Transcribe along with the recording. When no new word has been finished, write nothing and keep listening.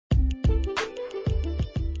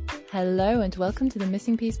Hello and welcome to the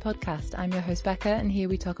Missing Piece podcast. I'm your host Becca, and here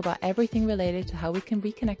we talk about everything related to how we can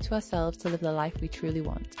reconnect to ourselves to live the life we truly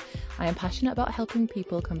want. I am passionate about helping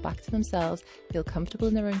people come back to themselves, feel comfortable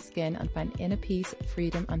in their own skin, and find inner peace,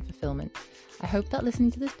 freedom and fulfillment. I hope that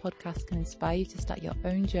listening to this podcast can inspire you to start your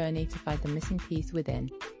own journey to find the missing piece within.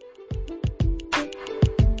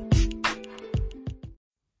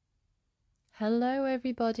 Hello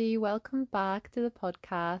everybody, welcome back to the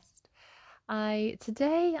podcast. I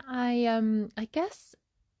guess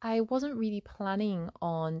I wasn't really planning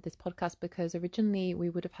on this podcast because originally we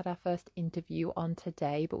would have had our first interview on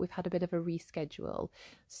today, but we've had a bit of a reschedule.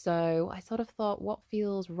 So I sort of thought what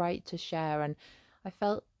feels right to share, and I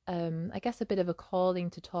felt I guess a bit of a calling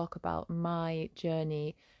to talk about my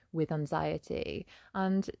journey with anxiety.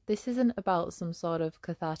 And this isn't about some sort of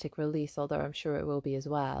cathartic release, although I'm sure it will be as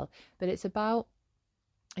well, but it's about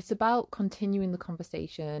continuing the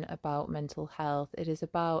conversation about mental health. It is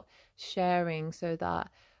about sharing so that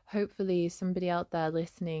hopefully somebody out there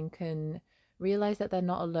listening can realize that they're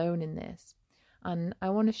not alone in this. And I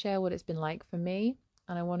want to share what it's been like for me,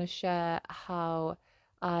 and I want to share how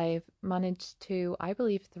I've managed to, I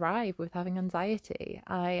believe, thrive with having anxiety.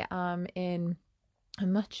 I am in a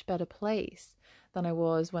much better place than I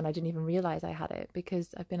was when I didn't even realize I had it,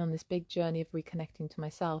 because I've been on this big journey of reconnecting to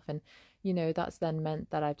myself. And, you know, that's then meant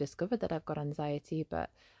that I've discovered that I've got anxiety, but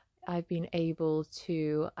I've been able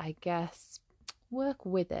to, I guess, work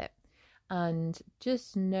with it and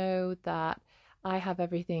just know that I have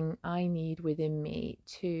everything I need within me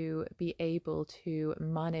to be able to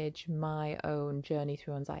manage my own journey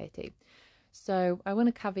through anxiety. So I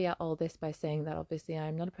want to caveat all this by saying that obviously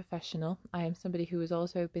I'm not a professional. I am somebody who has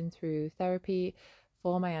also been through therapy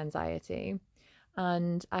for my anxiety.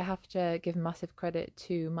 And I have to give massive credit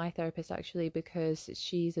to my therapist actually, because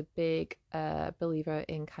she's a big believer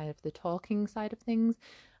in kind of the talking side of things.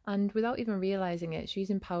 And without even realizing it, she's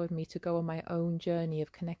empowered me to go on my own journey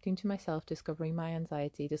of connecting to myself, discovering my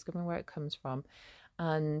anxiety, discovering where it comes from.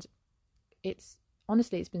 And it's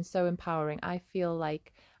been so empowering. I feel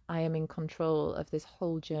like I am in control of this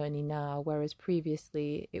whole journey now, whereas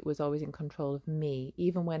previously it was always in control of me,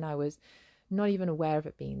 even when I was not even aware of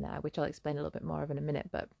it being there, which I'll explain a little bit more of in a minute.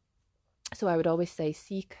 But so I would always say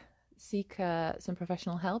seek some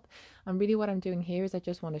professional help. And really what I'm doing here is I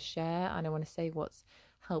just want to share, and I want to say what's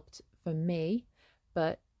helped for me,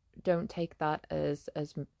 but don't take that as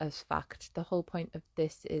fact. The whole point of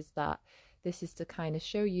this is that this is to kind of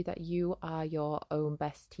show you that you are your own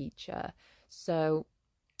best teacher. So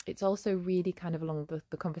it's also really kind of along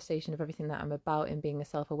the conversation of everything that I'm about in being a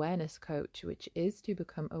self-awareness coach, which is to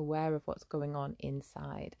become aware of what's going on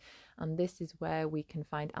inside. And this is where we can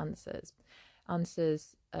find answers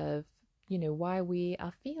of, you know, why we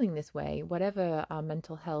are feeling this way, whatever our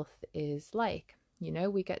mental health is like. You know,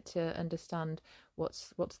 we get to understand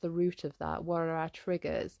what's the root of that, what are our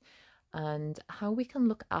triggers, and how we can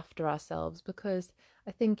look after ourselves. Because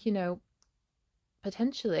I think, you know,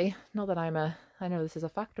 potentially, not that I know this is a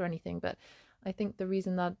fact or anything, but I think the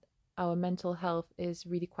reason that our mental health is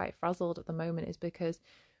really quite frazzled at the moment is because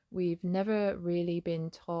we've never really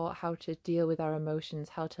been taught how to deal with our emotions,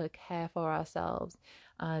 how to care for ourselves,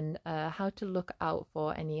 and how to look out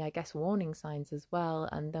for any, I guess, warning signs as well.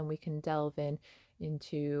 And then we can delve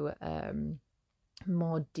into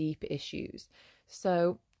more deep issues.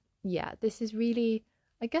 So yeah, this is really,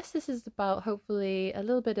 I guess this is about hopefully a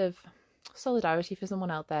little bit of solidarity for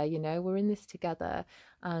someone out there. You know, we're in this together.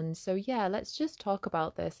 And so yeah, let's just talk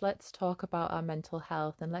about this. Let's talk about our mental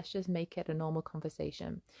health, and let's just make it a normal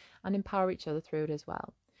conversation and empower each other through it as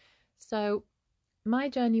well. So my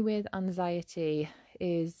journey with anxiety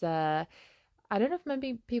is I don't know if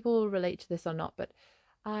maybe people will relate to this or not, but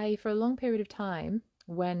for a long period of time,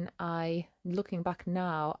 when looking back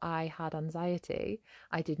now, I had anxiety,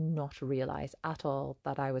 I did not realize at all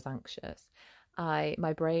that I was anxious.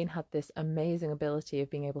 My brain had this amazing ability of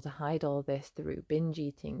being able to hide all this through binge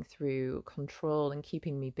eating, through control, and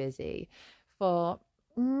keeping me busy for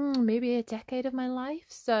maybe a decade of my life.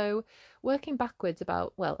 So working backwards,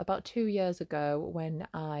 about 2 years ago, when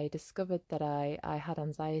I discovered that I had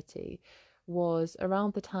anxiety, was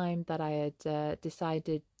around the time that I had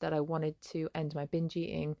decided that I wanted to end my binge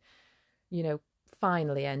eating, you know,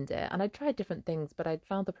 finally end it. And I'd tried different things, but I'd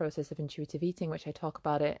found the process of intuitive eating, which I talk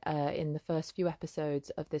about it in the first few episodes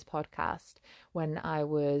of this podcast. When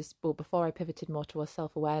before I pivoted more towards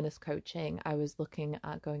self-awareness coaching, I was looking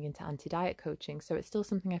at going into anti-diet coaching. So it's still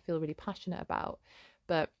something I feel really passionate about.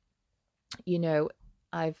 But, you know,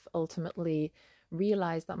 I've ultimately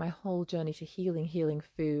realized that my whole journey to healing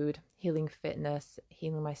food, healing fitness,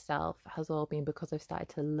 healing myself has all been because I've started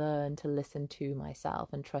to learn to listen to myself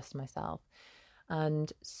and trust myself.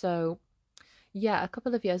 And so, yeah, a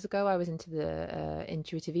couple of years ago, I was into the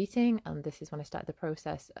intuitive eating, and this is when I started the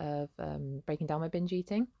process of breaking down my binge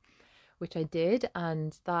eating, which I did.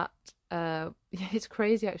 And that it's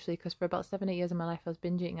crazy actually, because for about 7, 8 years of my life I was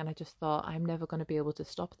binge eating, and I just thought I'm never going to be able to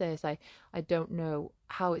stop this. I don't know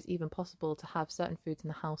how it's even possible to have certain foods in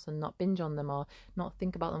the house and not binge on them or not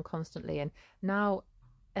think about them constantly. And now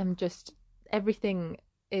I'm just, everything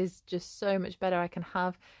is just so much better. I can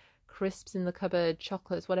have crisps in the cupboard,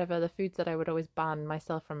 chocolates, whatever, the foods that I would always ban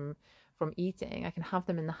myself from eating. I can have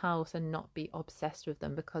them in the house and not be obsessed with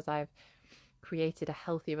them, because I've created a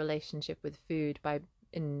healthy relationship with food by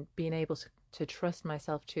in being able to trust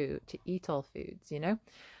myself to eat all foods,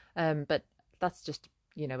 but that's just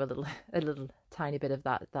a little tiny bit of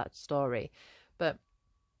that story. But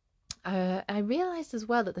I realized as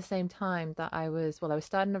well at the same time that I was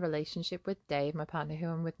starting a relationship with Dave, my partner who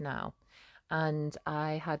I'm with now. And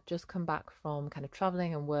I had just come back from kind of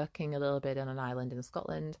traveling and working a little bit on an island in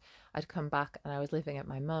Scotland. I'd come back and I was living at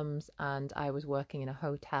my mum's, and I was working in a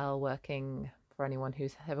hotel, working, for anyone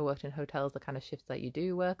who's ever worked in hotels, the kind of shifts that you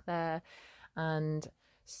do work there. And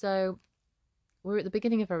so we're at the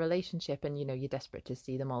beginning of a relationship, and you're desperate to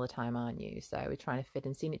see them all the time, aren't you? So we're trying to fit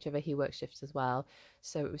in, seeing each other. He works shifts as well,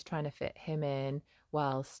 so it was trying to fit him in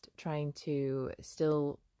whilst trying to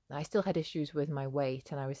I still had issues with my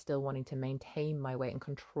weight, and I was still wanting to maintain my weight and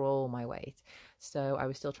control my weight. So I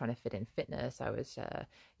was still trying to fit in fitness. I was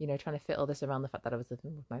trying to fit all this around the fact that I was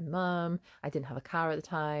living with my mum. I didn't have a car at the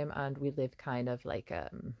time, and we lived kind of like a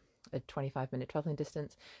 25-minute traveling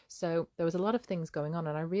distance. So there was a lot of things going on,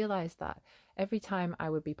 and I realized that every time I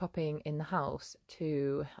would be popping in the house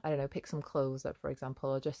to, I don't know, pick some clothes up, for example,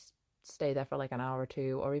 or just stay there for like an hour or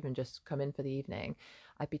two, or even just come in for the evening,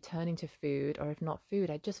 I'd be turning to food, or if not food,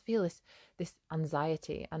 I'd just feel this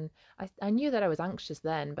anxiety. And I knew that I was anxious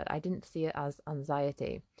then, but I didn't see it as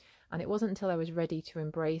anxiety. And it wasn't until I was ready to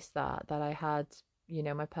embrace that I had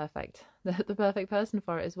my the perfect person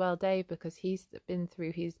for it as well, Dave, because he's been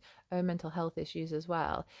through his own mental health issues as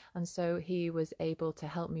well. And so he was able to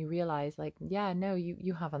help me realize, like, yeah, no,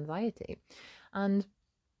 you have anxiety. And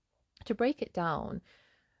to break it down,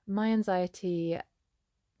 my anxiety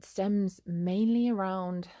stems mainly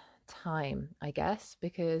around time, I guess,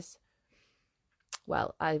 because,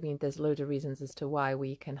 well, I mean, there's loads of reasons as to why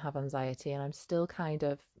we can have anxiety, and I'm still kind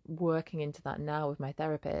of working into that now with my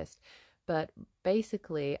therapist. But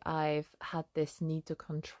basically, I've had this need to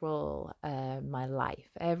control my life,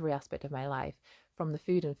 every aspect of my life, from the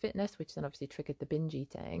food and fitness, which then obviously triggered the binge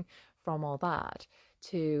eating, from all that,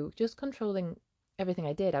 to just controlling everything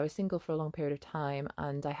I did. I was single for a long period of time,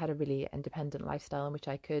 and I had a really independent lifestyle in which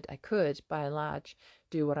I could, by and large,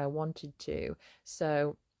 do what I wanted to.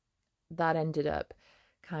 So that ended up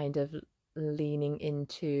kind of leaning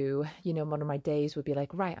into, one of my days would be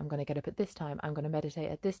like, right, I'm going to get up at this time, I'm going to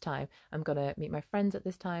meditate at this time, I'm going to meet my friends at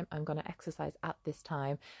this time, I'm going to exercise at this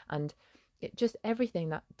time. And it just, everything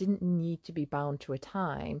that didn't need to be bound to a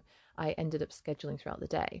time, I ended up scheduling throughout the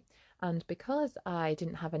day. And because I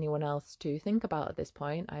didn't have anyone else to think about at this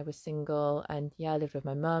point, I was single, and yeah, I lived with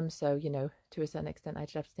my mum, so to a certain extent I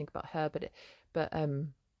did have to think about her, but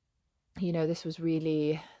this was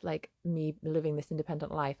really like me living this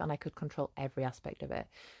independent life, and I could control every aspect of it.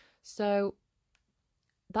 So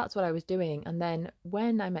that's what I was doing. And then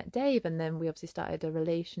when I met Dave, and then we obviously started a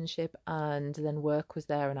relationship, and then work was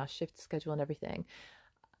there and our shift schedule and everything,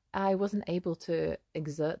 I wasn't able to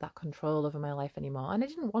exert that control over my life anymore. And I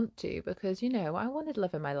didn't want to, because, I wanted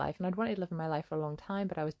love in my life, and I'd wanted love in my life for a long time,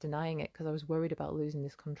 but I was denying it because I was worried about losing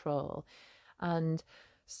this control. And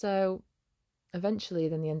so eventually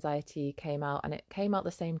then the anxiety came out, and it came out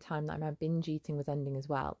the same time that my binge eating was ending as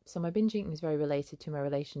well. So my binge eating is very related to my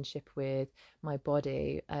relationship with my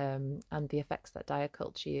body, and the effects that diet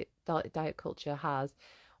culture has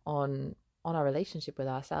on our relationship with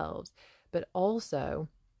ourselves. But also,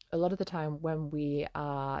 a lot of the time when we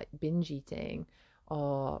are binge eating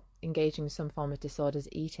or engaging in some form of disordered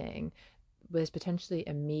eating, there's potentially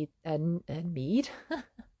a mead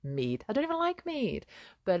mead. I don't even like mead,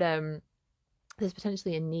 but there's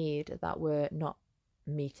potentially a need that we're not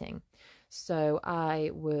meeting. So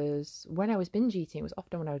when I was binge eating, it was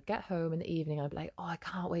often when I would get home in the evening, I'd be like, oh, I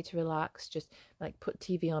can't wait to relax, just like put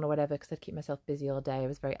TV on or whatever, because I'd keep myself busy all day. I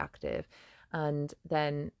was very active. And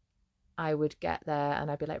then I would get there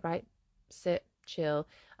and I'd be like, right, sit, chill.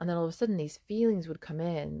 And then all of a sudden these feelings would come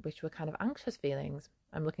in, which were kind of anxious feelings.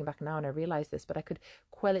 I'm looking back now and I realize this, but I could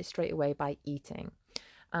quell it straight away by eating.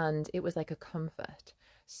 and it was like a comfort.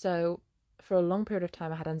 So for a long period of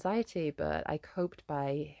time I had anxiety, but I coped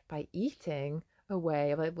by eating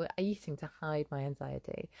away, like eating to hide my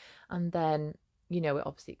anxiety. And then, it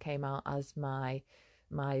obviously came out as my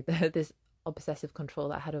this obsessive control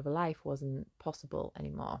that I had over life wasn't possible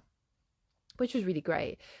anymore, which was really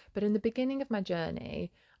great. But in the beginning of my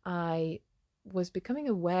journey, I was becoming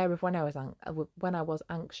aware of when I was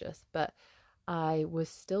anxious, but I was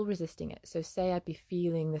still resisting it. So say I'd be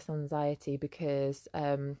feeling this anxiety because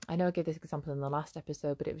I know I gave this example in the last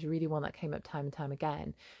episode, but it was really one that came up time and time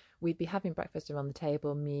again. We'd be having breakfast around the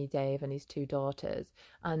table, me, Dave, and his two daughters.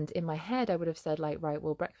 And in my head, I would have said, like, right,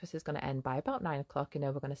 well, breakfast is going to end by about 9 o'clock.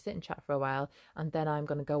 We're going to sit and chat for a while. And then I'm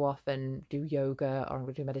going to go off and do yoga, or I'm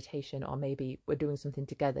going to do meditation, or maybe we're doing something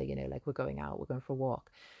together, like we're going out, we're going for a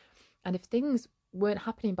walk. And if things weren't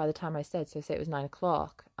happening by the time I said, so say it was 9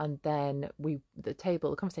 o'clock, and then the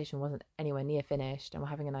conversation wasn't anywhere near finished and we're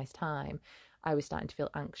having a nice time, I was starting to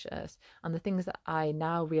feel anxious. And the things that I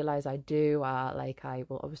now realize I do are like, I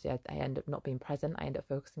end up not being present. I end up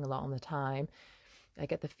focusing a lot on the time. I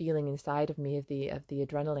get the feeling inside of me of the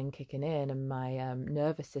adrenaline kicking in, and my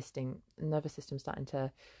nervous system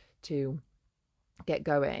starting to get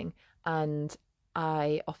going. And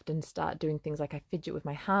I often start doing things like I fidget with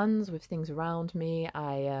my hands with things around me.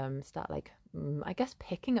 I start I guess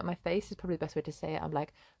picking at my face is probably the best way to say it. I'm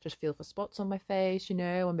like, just feel for spots on my face,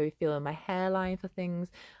 or maybe feeling my hairline for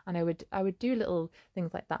things. And I would do little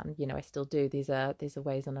things like that. And I still do. These are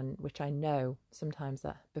ways on which I know sometimes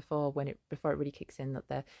that before it really kicks in,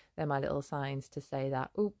 that they're my little signs to say that,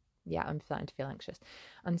 oh yeah, I'm starting to feel anxious.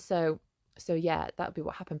 And so yeah, that would be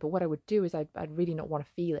what happened. But what I would do is I'd really not want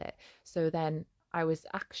to feel it. So then I was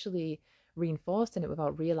actually reinforcing it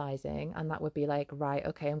without realizing, and that would be like, right,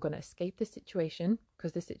 okay, I'm going to escape this situation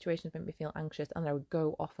because this situation has made me feel anxious, and I would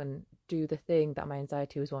go off and do the thing that my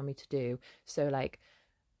anxiety was wanting me to do. So like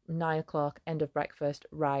 9 o'clock, end of breakfast,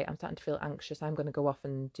 right, I'm starting to feel anxious, I'm going to go off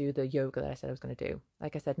and do the yoga that I said I was going to do.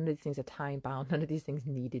 Like I said, none of these things are time bound, none of these things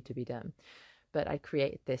needed to be done, but I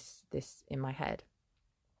created this in my head.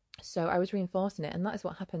 So I was reinforcing it, and that is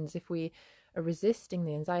what happens if we are resisting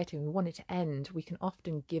the anxiety and we want it to end. We can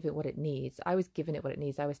often give it what it needs. I was giving it what it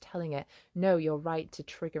needs. I was telling it, no, you're right to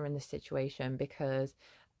trigger in this situation because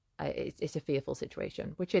it's a fearful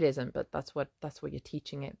situation, which it isn't, but that's what you're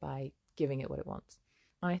teaching it by giving it what it wants.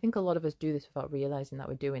 And I think a lot of us do this without realizing that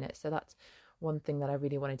we're doing it. So that's one thing that I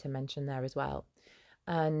really wanted to mention there as well.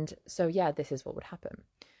 And so, yeah, this is what would happen.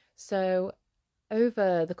 So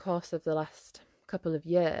over the course of the last couple of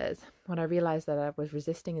years, when I realized that I was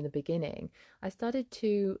resisting in the beginning, I started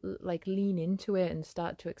to lean into it and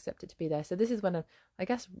start to accept it to be there. So this is when I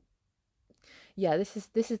guess, yeah, this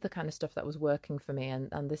is the kind of stuff that was working for me,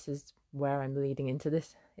 and this is where I'm leading into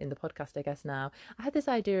this in the podcast, I guess. Now I had this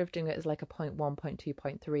idea of doing it as like a 0.1, 0.2,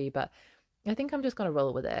 0.3, but I think I'm just going to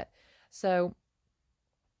roll with it. So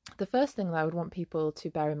the first thing that I would want people to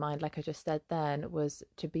bear in mind, like I just said then, was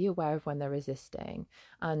to be aware of when they're resisting.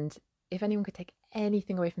 And if anyone could take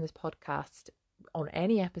anything away from this podcast on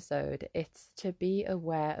any episode, it's to be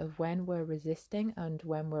aware of when we're resisting and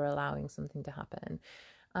when we're allowing something to happen.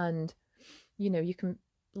 And, you can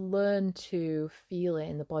learn to feel it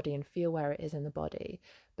in the body and feel where it is in the body.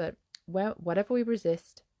 But whatever we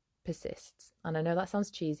resist persists. And I know that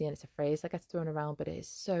sounds cheesy and it's a phrase that gets thrown around, but it is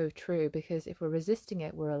so true, because if we're resisting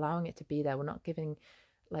it, we're allowing it to be there. We're not giving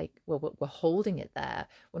we're holding it there.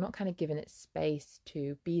 We're not kind of giving it space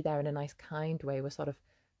to be there in a nice, kind way. We're sort of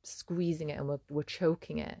squeezing it and we're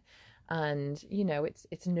choking it. And,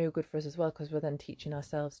 it's no good for us as well, because we're then teaching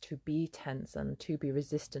ourselves to be tense and to be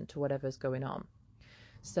resistant to whatever's going on.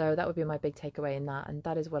 So that would be my big takeaway in that. And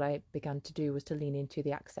that is what I began to do, was to lean into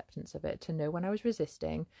the acceptance of it, to know when I was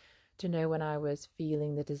resisting, to know when I was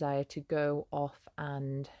feeling the desire to go off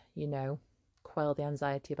and, quell the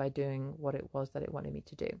anxiety by doing what it was that it wanted me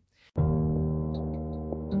to do.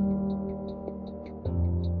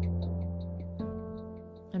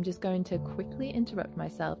 I'm just going to quickly interrupt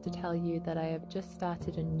myself to tell you that I have just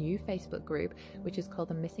started a new Facebook group, which is called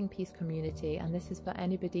the Missing Piece Community. And this is for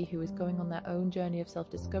anybody who is going on their own journey of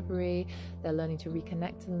self-discovery. They're learning to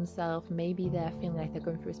reconnect to themselves. Maybe they're feeling like they're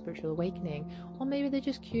going through a spiritual awakening, or maybe they're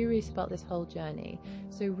just curious about this whole journey.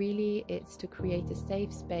 So really, it's to create a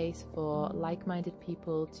safe space for like-minded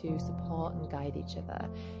people to support and guide each other.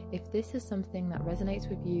 If this is something that resonates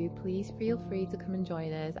with you, please feel free to come and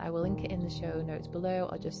join us. I will link it in the show notes below,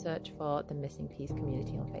 or just search for the Missing Piece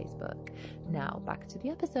Community on Facebook. Now, back to the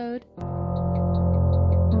episode.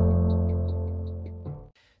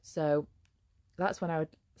 So that's when I would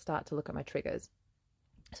start to look at my triggers.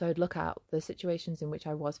 So I'd look at the situations in which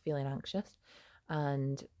I was feeling anxious,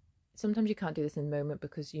 And sometimes you can't do this in the moment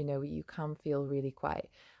because, you can feel really quite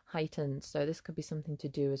heightened. So this could be something to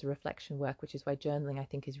do as a reflection work, which is why journaling, I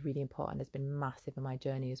think, is really important, has been massive in my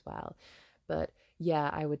journey as well. But yeah,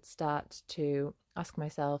 I would start to ask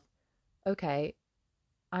myself, okay,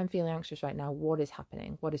 I'm feeling anxious right now. What is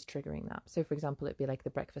happening? What is triggering that? So, for example, it'd be like the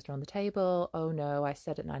breakfast around the table. Oh no, I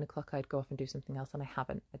said at 9 o'clock I'd go off and do something else and I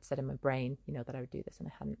haven't. I'd said in my brain, that I would do this and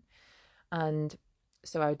I hadn't. And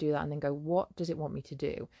so I would do that and then go, what does it want me to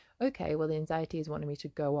do? Okay, well, the anxiety is wanting me to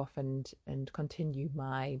go off and continue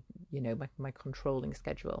my, my controlling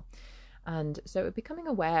schedule. And so becoming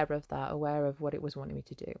aware of that, aware of what it was wanting me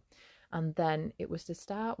to do. And then it was to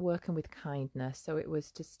start working with kindness. So it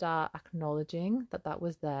was to start acknowledging that that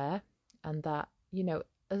was there and that,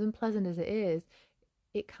 as unpleasant as it is,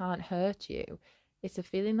 it can't hurt you. It's a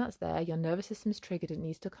feeling that's there. Your nervous system's triggered. It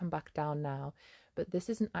needs to come back down now. But this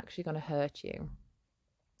isn't actually going to hurt you.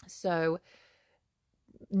 So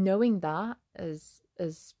knowing that, as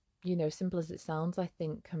simple as it sounds, I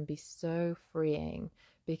think can be so freeing,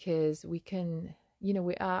 because we can,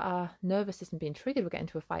 our nervous system being triggered, we're getting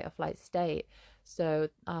into a fight or flight state. So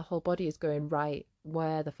our whole body is going, right,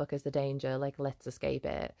 where the fuck is the danger? Like, let's escape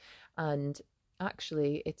it. And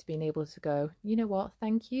actually, it's being able to go, you know what?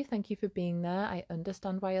 Thank you for being there. I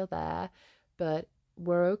understand why you're there, but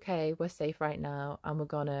we're okay. We're safe right now, and we're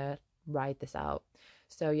gonna ride this out.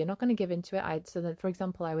 So you're not going to give into it. So then, for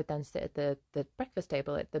example, I would then sit at the breakfast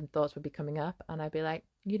table. The thoughts would be coming up, and I'd be like,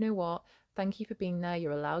 you know what? Thank you for being there.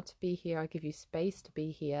 You're allowed to be here. I give you space to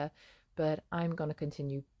be here, but I'm going to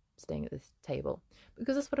continue staying at this table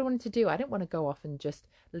because that's what I wanted to do. I didn't want to go off and just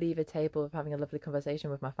leave a table of having a lovely conversation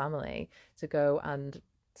with my family to go and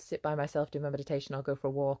sit by myself, do my meditation, or go for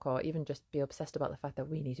a walk, or even just be obsessed about the fact that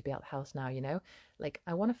we need to be out the house now. Like,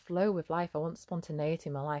 I want to flow with life. I want spontaneity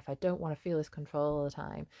in my life. I don't want to feel this control all the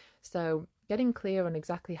time. So getting clear on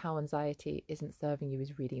exactly how anxiety isn't serving you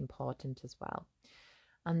is really important as well.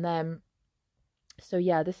 And then, so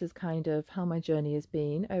yeah, this is kind of how my journey has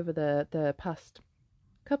been over the past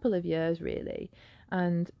couple of years, really.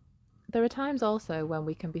 And there are times also when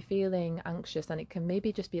we can be feeling anxious, and it can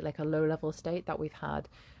maybe just be like a low level state that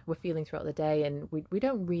we're feeling throughout the day, and we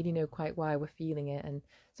don't really know quite why we're feeling it. And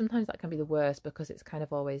sometimes that can be the worst because it's kind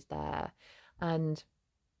of always there. And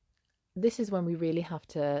this is when we really have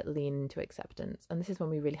to lean into acceptance, and this is when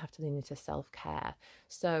we really have to lean into self-care.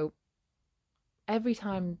 So every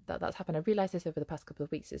time that's happened, I've realised this over the past couple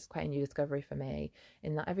of weeks, it's quite a new discovery for me,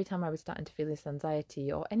 in that every time I was starting to feel this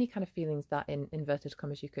anxiety or any kind of feelings that, in inverted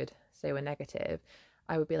commas, you could say were negative,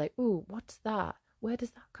 I would be like, ooh, what's that? Where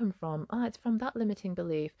does that come from? Ah, it's from that limiting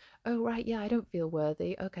belief. Oh, right, yeah, I don't feel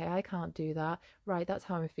worthy. Okay, I can't do that. Right, that's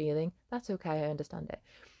how I'm feeling. That's okay, I understand it.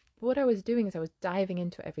 But what I was doing is I was diving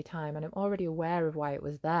into it every time, and I'm already aware of why it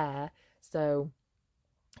was there. So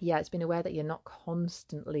yeah, it's been aware that you're not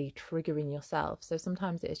constantly triggering yourself. So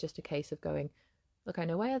sometimes it is just a case of going, look, I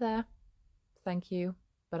know why you're there. Thank you.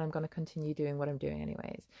 But I'm going to continue doing what I'm doing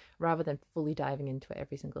anyways, rather than fully diving into it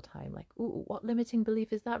every single time. Like, ooh, what limiting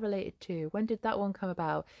belief is that related to? When did that one come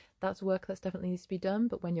about? That's work that's definitely needs to be done.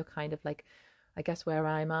 But when you're kind of like, I guess where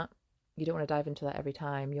I'm at, you don't want to dive into that every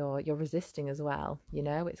time. You're resisting as well.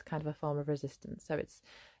 It's kind of a form of resistance. So it's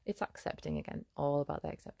accepting, again, all about the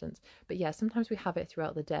acceptance. But yeah, sometimes we have it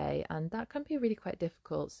throughout the day, and that can be really quite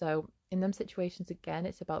difficult. So in them situations, again,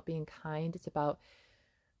 it's about being kind. It's about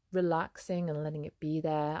relaxing and letting it be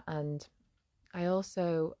there. And I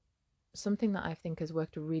also, something that I think has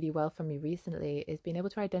worked really well for me recently is being able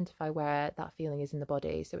to identify where that feeling is in the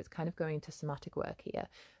body. So it's kind of going to somatic work here.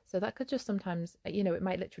 So that could just sometimes, it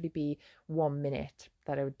might literally be 1 minute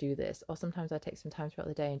that I would do this, or sometimes I take some time throughout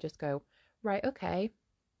the day and just go, right, okay,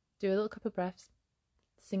 do a little couple of breaths,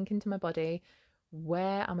 sink into my body.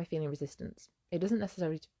 Where am I feeling resistance? It doesn't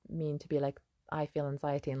necessarily mean to be like, I feel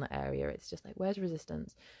anxiety in that area. It's just like, where's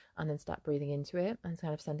resistance? And then start breathing into it and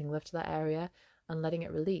kind of sending love to that area and letting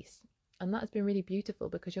it release. And that's been really beautiful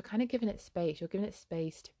because you're kind of giving it space. You're giving it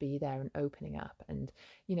space to be there and opening up. And,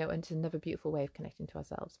 and it's another beautiful way of connecting to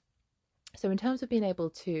ourselves. So in terms of being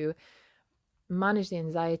able to manage the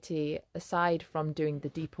anxiety, aside from doing the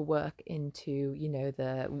deeper work into,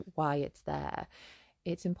 the why it's there,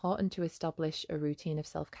 it's important to establish a routine of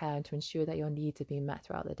self-care and to ensure that your needs are being met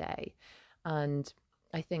throughout the day. And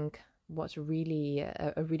I think what's really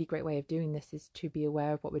a really great way of doing this is to be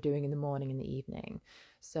aware of what we're doing in the morning and the evening.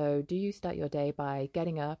 So do you start your day by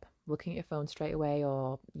getting up, looking at your phone straight away,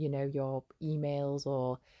 or, your emails,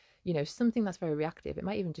 or, something that's very reactive? It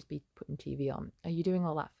might even just be putting TV on. Are you doing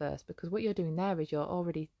all that first? Because what you're doing there is you're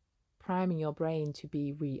already priming your brain to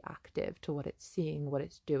be reactive to what it's seeing, what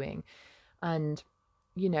it's doing. And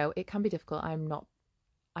it can be difficult.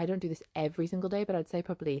 I don't do this every single day, but I'd say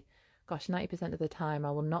probably, gosh, 90% of the time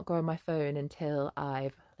I will not go on my phone until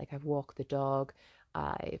I've walked the dog.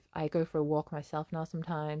 I go for a walk myself now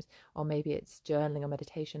sometimes, or maybe it's journaling or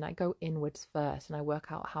meditation. I go inwards first and I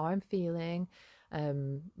work out how I'm feeling,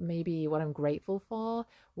 maybe what I'm grateful for,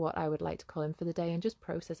 what I would like to call in for the day, and just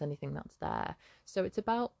process anything that's there. So it's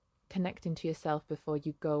about connecting to yourself before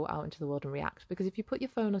you go out into the world and react. Because if you put your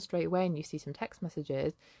phone on straight away and you see some text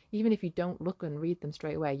messages, even if you don't look and read them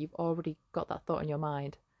straight away, you've already got that thought in your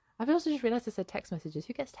mind. I've also just realised I said text messages.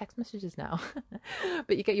 Who gets text messages now?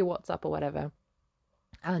 But you get your WhatsApp or whatever.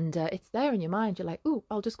 And it's there in your mind. You're like, ooh,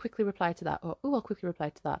 I'll just quickly reply to that. Or, ooh, I'll quickly reply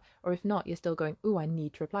to that. Or if not, you're still going, ooh, I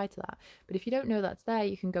need to reply to that. But if you don't know that's there,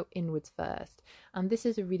 you can go inwards first. And this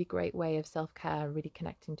is a really great way of self-care and really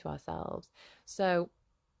connecting to ourselves. So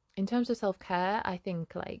in terms of self-care, I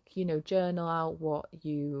think journal out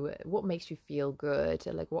what makes you feel good,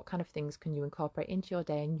 like what kind of things can you incorporate into your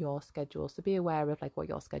day and your schedule. So be aware of like what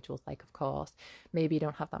your schedule's like, of course. Maybe you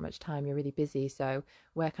don't have that much time, you're really busy, so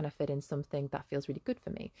where can I fit in something that feels really good for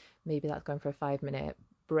me? Maybe that's going for a 5-minute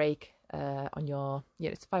break on your,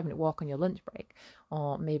 it's a 5-minute walk on your lunch break,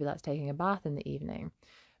 or maybe that's taking a bath in the evening.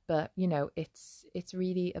 But it's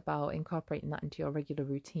really about incorporating that into your regular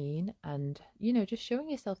routine, and just showing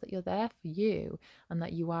yourself that you're there for you and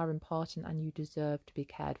that you are important and you deserve to be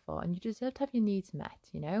cared for and you deserve to have your needs met.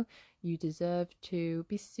 You deserve to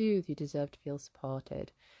be soothed, you deserve to feel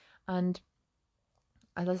supported. And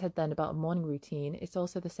as I said then about a morning routine, it's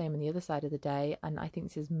also the same on the other side of the day, and I think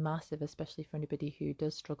this is massive, especially for anybody who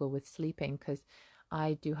does struggle with sleeping, because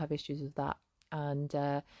I do have issues with that.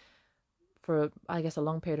 And for, I guess, a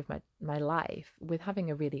long period of my life, with having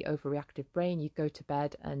a really overreactive brain, you go to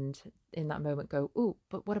bed and in that moment go, oh,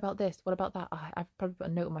 but what about this? What about that? Oh, I've probably put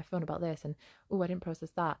a note on my phone about this, and oh, I didn't process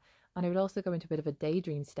that. And I would also go into a bit of a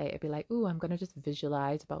daydream state. I'd be like, oh, I'm going to just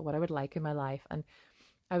visualize about what I would like in my life. And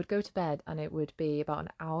I would go to bed and it would be about an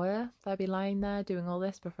hour that I'd be lying there doing all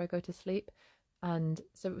this before I go to sleep. And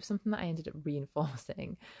so it was something that I ended up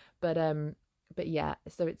reinforcing. But yeah,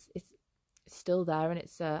 so it's still there, and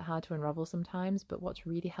it's hard to unravel sometimes. But what's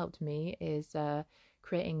really helped me is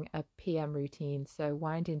creating a PM routine, so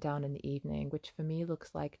winding down in the evening, which for me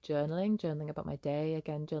looks like journaling about my day,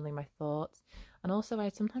 again journaling my thoughts. And also I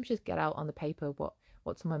sometimes just get out on the paper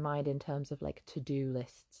what's on my mind in terms of like to-do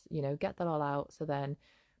lists, get that all out, so then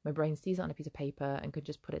my brain sees it on a piece of paper and could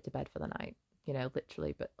just put it to bed for the night,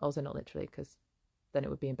 literally, but also not literally, because then it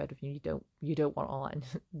would be in bed with you. You don't want on,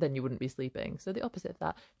 then you wouldn't be sleeping. So the opposite of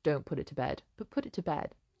that, don't put it to bed, but put it to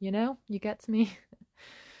bed. You get to me.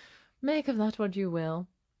 Make of that what you will.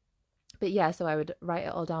 But yeah, so I would write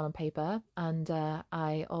it all down on paper, and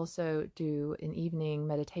I also do an evening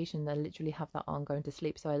meditation that I literally have that on going to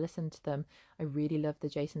sleep. So I listen to them. I really love the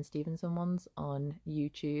Jason Stevenson ones on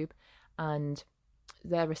YouTube, and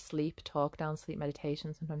they're a sleep talk down, sleep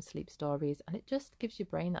meditation, sometimes sleep stories, and it just gives your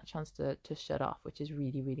brain that chance to shut off, which is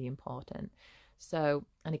really, really important. So,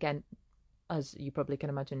 and again, as you probably can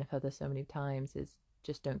imagine, I've heard this so many times, is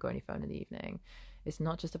just don't go on your phone in the evening. It's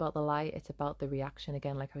not just about the light, it's about the reaction.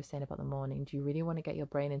 Again, like I was saying about the morning, do you really want to get your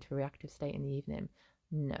brain into a reactive state in the evening?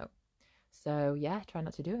 No. So yeah, try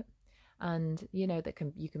not to do it. And you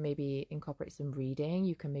can maybe incorporate some reading,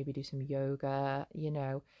 you can maybe do some yoga,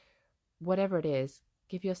 whatever it is.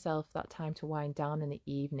 Give yourself that time to wind down in the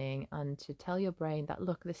evening and to tell your brain that,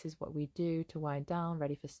 look, this is what we do to wind down,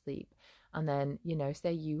 ready for sleep. And then,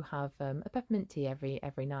 say you have a peppermint tea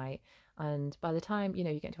every night, and by the time, you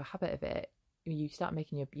get into a habit of it, you start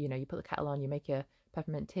making you put the kettle on, you make your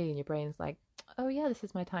peppermint tea, and your brain's like, oh yeah, this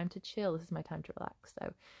is my time to chill, this is my time to relax.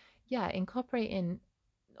 So yeah, incorporating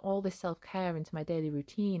all this self-care into my daily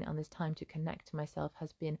routine and this time to connect to myself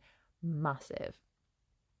has been massive.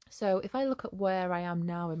 So if I look at where I am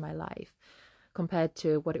now in my life compared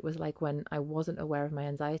to what it was like when I wasn't aware of my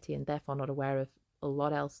anxiety and therefore not aware of a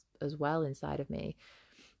lot else as well inside of me,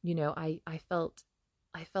 I felt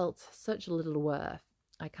such little worth.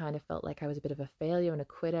 I kind of felt like I was a bit of a failure and a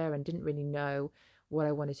quitter and didn't really know what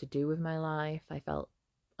I wanted to do with my life. I felt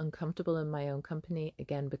uncomfortable in my own company,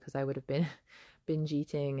 again, because I would have been binge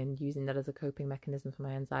eating and using that as a coping mechanism for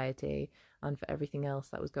my anxiety and for everything else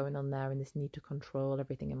that was going on there, and this need to control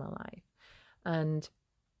everything in my life. And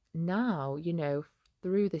now,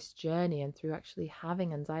 through this journey and through actually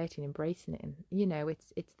having anxiety and embracing it, and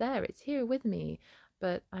it's there, it's here with me,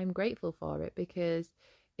 but I'm grateful for it because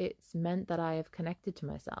it's meant that I have connected to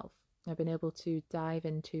myself. I've been able to dive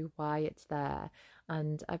into why it's there,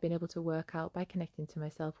 and I've been able to work out by connecting to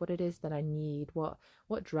myself what it is that I need, what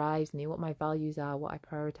drives me, what my values are, what I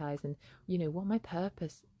prioritize, and what my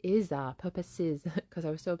purposes, because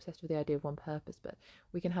I was so obsessed with the idea of one purpose. But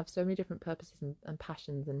we can have so many different purposes and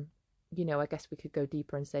passions, and I guess we could go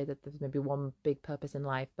deeper and say that there's maybe one big purpose in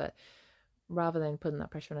life, but rather than putting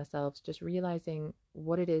that pressure on ourselves, just realizing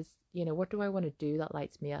what it is, what do I want to do that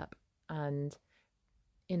lights me up? And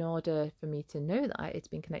in order for me to know that, it's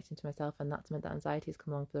been connecting to myself, and that's meant that anxiety has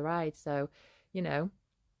come along for the ride. So, I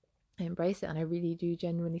embrace it, and I really do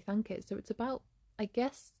genuinely thank it. So it's about, I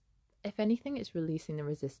guess, if anything, it's releasing the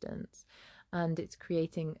resistance, and it's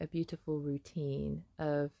creating a beautiful routine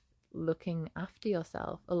of looking after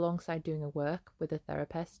yourself alongside doing a work with a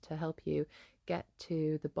therapist to help you get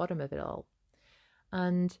to the bottom of it all.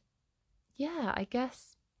 And yeah, I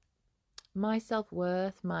guess my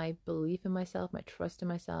self-worth, my belief in myself, my trust in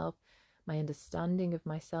myself, my understanding of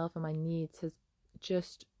myself and my needs has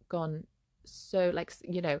just gone so,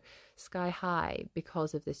 sky high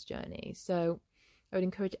because of this journey. So I would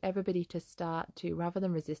encourage everybody to start to, rather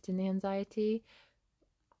than resisting the anxiety,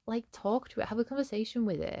 talk to it, have a conversation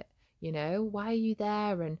with it. Why are you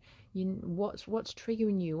there, and what's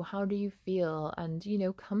triggering you, how do you feel, and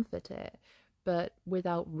comfort it, but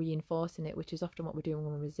without reinforcing it, which is often what we're doing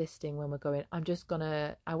when we're resisting, when we're going,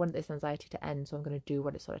 I want this anxiety to end, so I'm going to do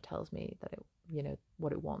what it sort of tells me that it,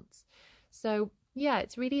 what it wants. So yeah,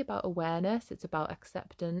 it's really about awareness, it's about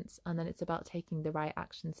acceptance, and then it's about taking the right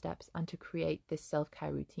action steps and to create this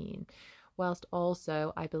self-care routine. Whilst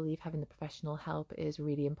also, I believe having the professional help is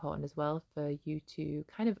really important as well, for you to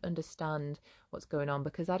kind of understand what's going on,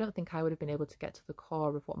 because I don't think I would have been able to get to the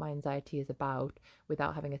core of what my anxiety is about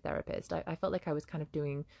without having a therapist. I felt like I was kind of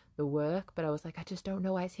doing the work, but I was like, I just don't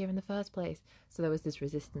know why it's here in the first place. So there was this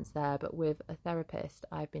resistance there. But with a therapist,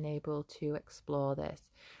 I've been able to explore this.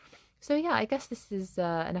 So yeah, I guess this is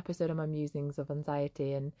an episode on my musings of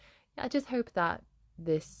anxiety, and I just hope that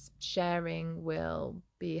this sharing will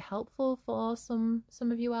be helpful for some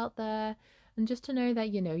of you out there, and just to know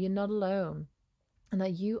that you're not alone, and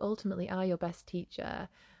that you ultimately are your best teacher.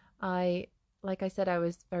 Like I said, I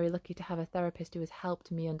was very lucky to have a therapist who has helped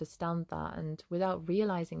me understand that, and without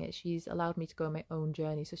realizing it, she's allowed me to go on my own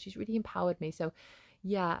journey. So she's really empowered me. So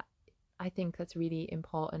yeah, I think that's really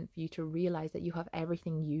important for you to realize that you have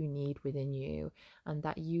everything you need within you, and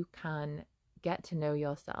that you can get to know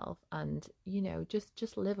yourself, and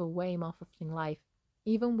just live a way more fulfilling life,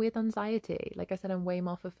 even with anxiety. Like I said, I'm way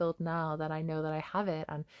more fulfilled now that I know that I have it,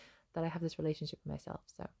 and that I have this relationship with myself.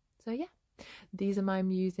 So yeah, these are my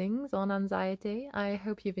musings on anxiety. I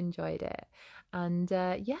hope you've enjoyed it, and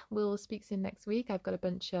yeah, we'll speak soon next week. I've got a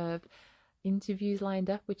bunch of interviews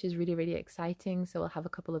lined up, which is really, really exciting. So we'll have a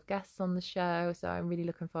couple of guests on the show. So I'm really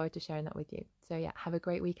looking forward to sharing that with you. So yeah, have a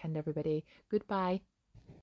great weekend, everybody. Goodbye.